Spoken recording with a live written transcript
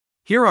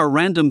Here are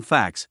random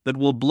facts that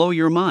will blow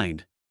your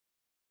mind.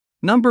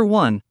 Number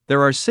 1.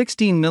 There are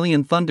 16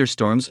 million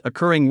thunderstorms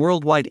occurring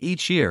worldwide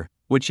each year,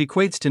 which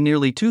equates to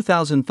nearly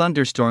 2,000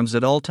 thunderstorms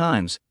at all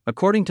times,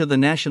 according to the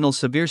National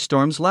Severe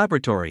Storms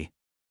Laboratory.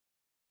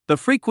 The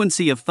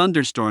frequency of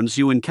thunderstorms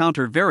you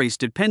encounter varies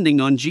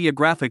depending on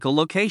geographical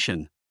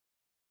location.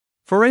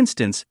 For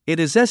instance, it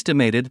is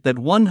estimated that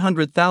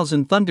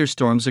 100,000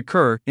 thunderstorms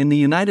occur in the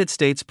United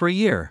States per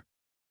year.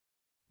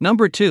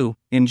 Number 2.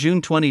 In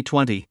June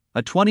 2020,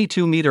 a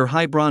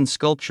 22-meter-high bronze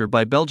sculpture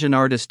by Belgian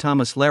artist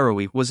Thomas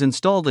Larouille was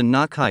installed in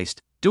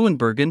Nachtheist,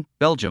 Duinbergen,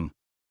 Belgium.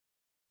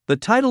 The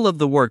title of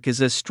the work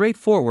is as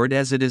straightforward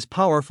as it is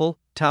powerful: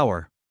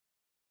 Tower.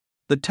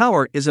 The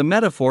tower is a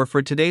metaphor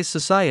for today's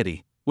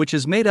society, which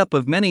is made up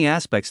of many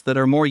aspects that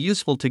are more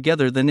useful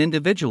together than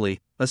individually,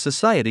 a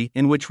society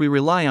in which we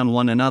rely on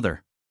one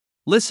another.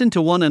 Listen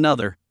to one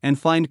another and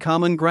find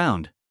common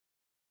ground.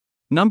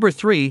 Number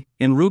 3.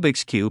 In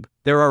Rubik's Cube,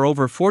 there are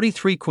over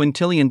 43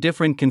 quintillion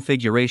different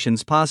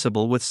configurations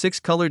possible with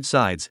 6 colored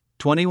sides,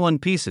 21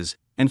 pieces,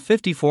 and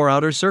 54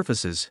 outer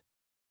surfaces.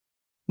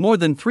 More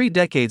than 3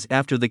 decades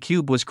after the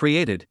cube was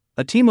created,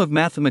 a team of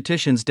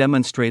mathematicians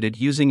demonstrated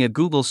using a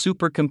Google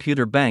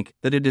supercomputer bank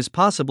that it is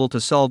possible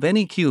to solve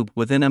any cube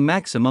within a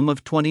maximum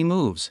of 20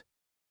 moves.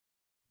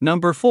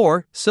 Number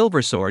 4.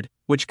 Silversword,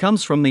 which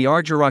comes from the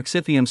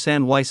Argyroxiphium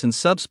sanwisens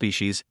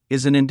subspecies,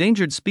 is an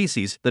endangered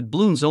species that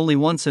blooms only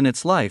once in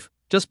its life,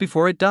 just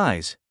before it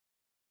dies.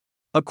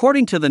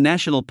 According to the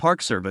National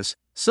Park Service,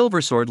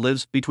 silversword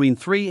lives between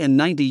 3 and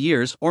 90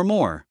 years or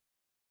more.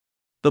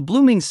 The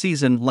blooming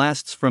season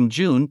lasts from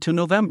June to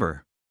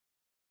November.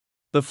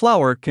 The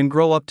flower can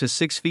grow up to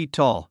 6 feet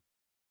tall.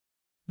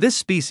 This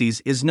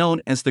species is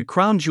known as the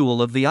crown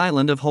jewel of the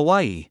island of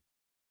Hawaii.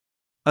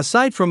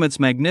 Aside from its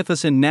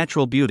magnificent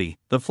natural beauty,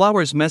 the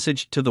flower's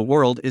message to the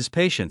world is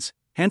patience,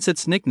 hence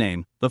its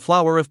nickname, the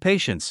flower of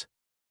patience.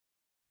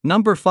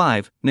 Number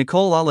 5.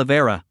 Nicole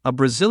Oliveira, a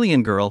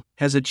Brazilian girl,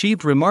 has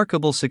achieved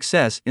remarkable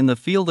success in the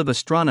field of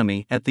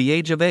astronomy at the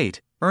age of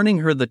 8, earning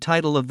her the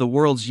title of the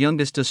world's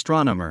youngest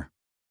astronomer.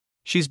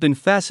 She's been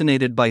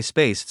fascinated by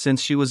space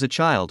since she was a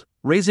child,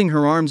 raising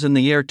her arms in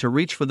the air to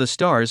reach for the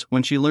stars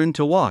when she learned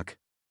to walk.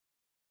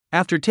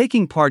 After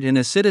taking part in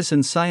a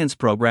citizen science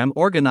program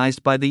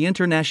organized by the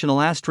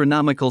International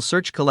Astronomical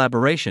Search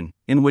Collaboration,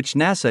 in which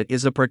NASA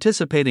is a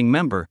participating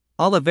member,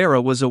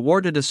 Oliveira was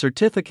awarded a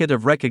certificate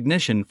of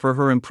recognition for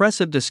her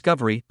impressive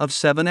discovery of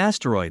 7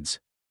 asteroids.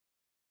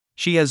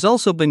 She has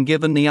also been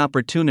given the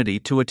opportunity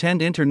to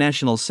attend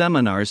international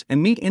seminars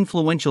and meet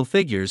influential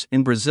figures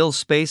in Brazil's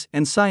space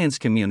and science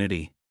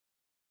community.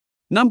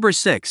 Number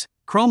 6.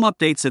 Chrome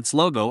updates its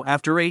logo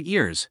after 8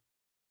 years.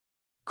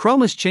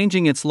 Chrome is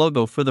changing its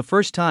logo for the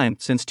first time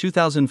since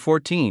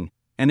 2014,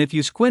 and if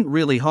you squint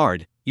really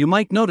hard, you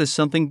might notice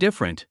something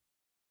different.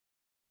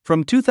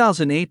 From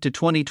 2008 to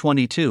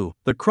 2022,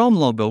 the Chrome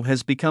logo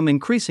has become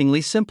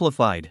increasingly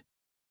simplified.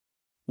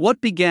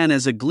 What began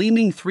as a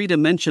gleaming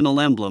 3-dimensional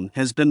emblem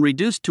has been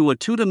reduced to a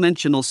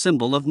 2-dimensional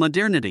symbol of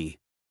modernity.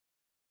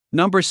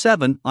 Number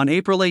 7. On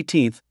April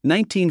 18,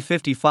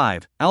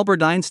 1955,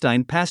 Albert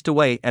Einstein passed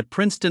away at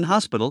Princeton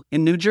Hospital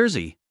in New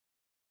Jersey.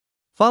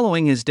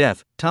 Following his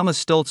death,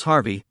 Thomas Stoltz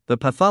Harvey, the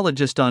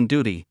pathologist on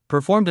duty,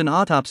 performed an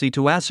autopsy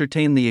to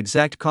ascertain the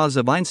exact cause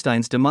of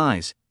Einstein's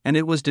demise, and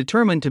it was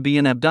determined to be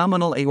an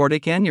abdominal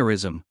aortic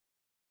aneurysm.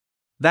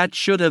 That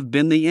should have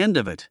been the end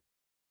of it.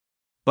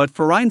 But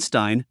for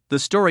Einstein, the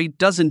story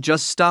doesn't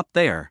just stop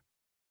there.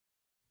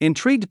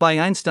 Intrigued by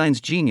Einstein's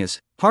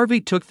genius,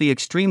 Harvey took the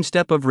extreme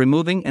step of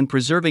removing and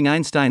preserving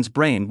Einstein's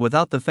brain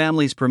without the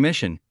family's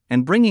permission,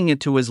 and bringing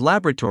it to his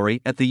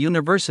laboratory at the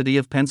University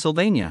of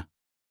Pennsylvania.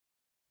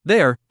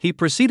 There, he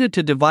proceeded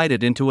to divide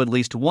it into at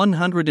least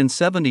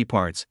 170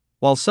 parts,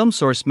 while some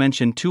source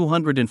mentioned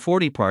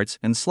 240 parts,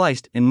 and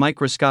sliced in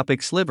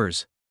microscopic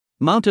slivers,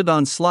 mounted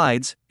on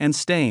slides, and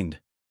stained.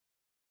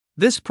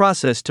 This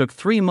process took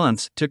 3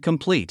 months to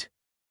complete.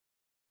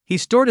 He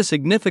stored a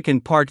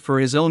significant part for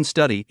his own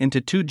study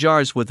into 2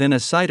 jars within a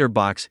cider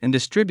box and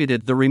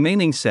distributed the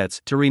remaining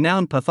sets to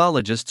renowned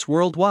pathologists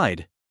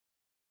worldwide.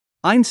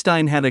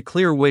 Einstein had a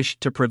clear wish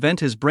to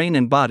prevent his brain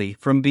and body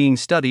from being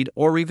studied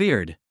or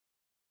revered.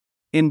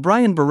 In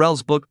Brian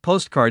Burrell's book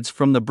Postcards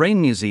from the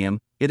Brain Museum,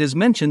 it is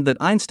mentioned that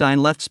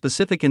Einstein left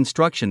specific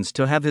instructions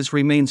to have his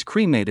remains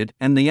cremated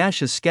and the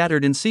ashes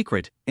scattered in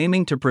secret,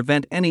 aiming to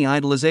prevent any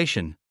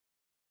idolization.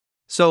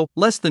 So,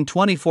 less than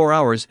 24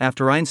 hours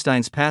after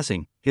Einstein's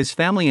passing, his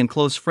family and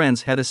close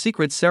friends had a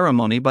secret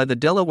ceremony by the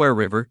Delaware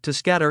River to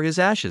scatter his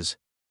ashes.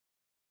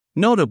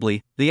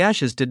 Notably, the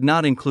ashes did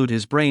not include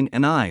his brain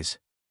and eyes.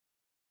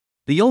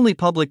 The only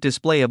public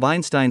display of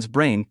Einstein's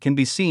brain can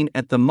be seen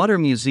at the Mutter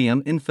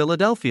Museum in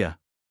Philadelphia.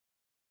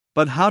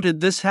 But how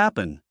did this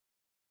happen?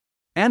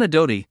 Anna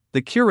Doty,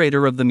 the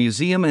curator of the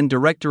museum and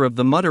director of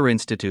the Mutter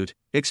Institute,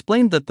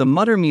 explained that the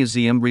Mutter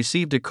Museum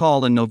received a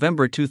call in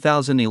November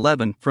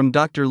 2011 from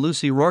Dr.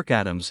 Lucy Rourke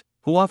Adams,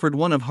 who offered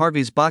one of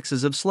Harvey's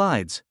boxes of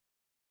slides.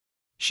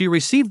 She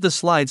received the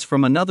slides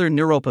from another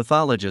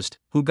neuropathologist,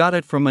 who got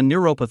it from a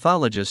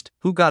neuropathologist,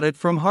 who got it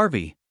from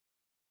Harvey.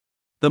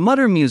 The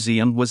Mutter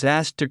Museum was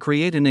asked to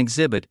create an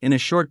exhibit in a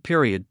short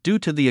period due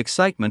to the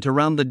excitement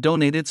around the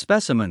donated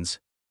specimens.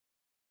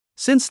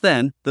 Since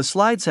then, the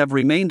slides have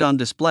remained on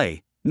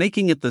display,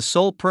 making it the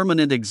sole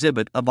permanent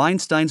exhibit of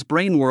Einstein's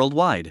brain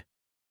worldwide.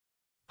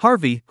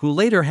 Harvey, who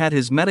later had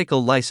his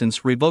medical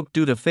license revoked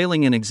due to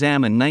failing an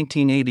exam in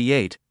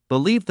 1988,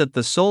 believed that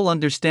the sole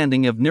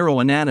understanding of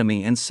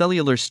neuroanatomy and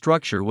cellular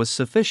structure was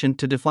sufficient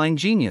to define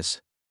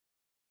genius.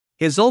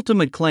 His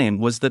ultimate claim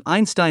was that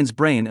Einstein's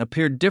brain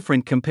appeared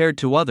different compared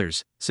to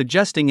others,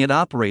 suggesting it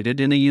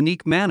operated in a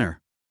unique manner.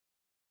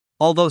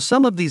 Although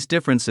some of these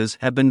differences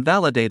have been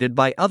validated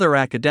by other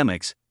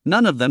academics,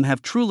 none of them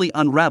have truly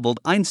unraveled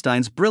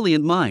Einstein's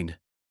brilliant mind.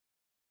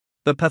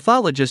 The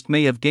pathologist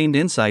may have gained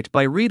insight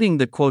by reading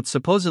the quote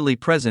supposedly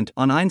present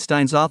on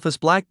Einstein's office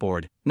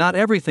blackboard: "Not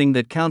everything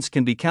that counts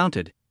can be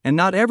counted, and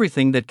not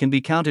everything that can be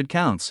counted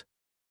counts."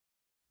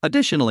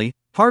 Additionally,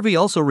 Harvey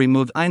also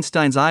removed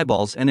Einstein's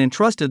eyeballs and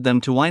entrusted them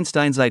to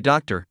Einstein's eye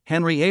doctor,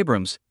 Henry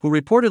Abrams, who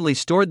reportedly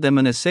stored them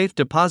in a safe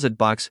deposit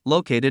box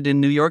located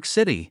in New York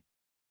City.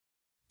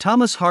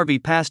 Thomas Harvey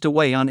passed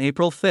away on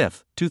April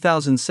 5,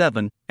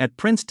 2007, at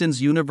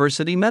Princeton's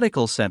University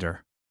Medical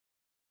Center.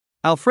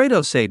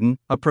 Alfredo Sayden,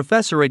 a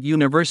professor at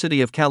University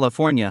of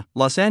California,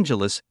 Los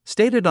Angeles,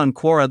 stated on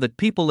Quora that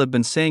people have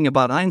been saying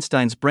about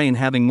Einstein's brain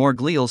having more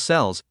glial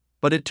cells,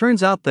 but it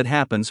turns out that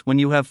happens when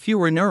you have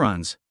fewer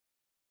neurons.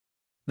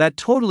 That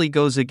totally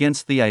goes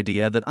against the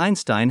idea that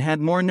Einstein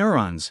had more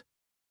neurons.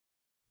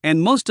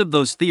 And most of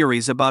those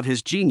theories about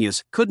his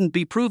genius couldn't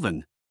be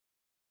proven.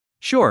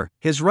 Sure,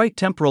 his right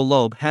temporal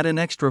lobe had an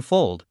extra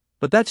fold,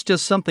 but that's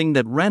just something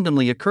that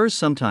randomly occurs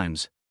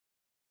sometimes.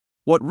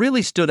 What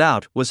really stood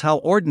out was how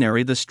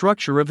ordinary the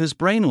structure of his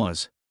brain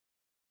was.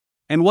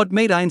 And what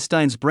made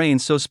Einstein's brain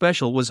so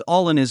special was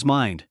all in his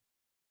mind.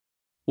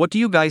 What do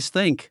you guys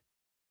think?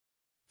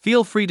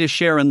 Feel free to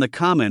share in the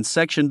comments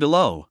section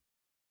below.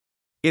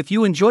 If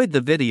you enjoyed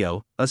the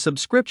video, a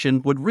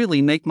subscription would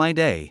really make my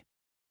day.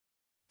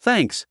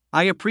 Thanks,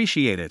 I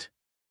appreciate it.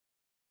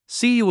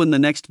 See you in the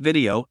next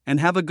video and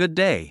have a good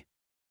day.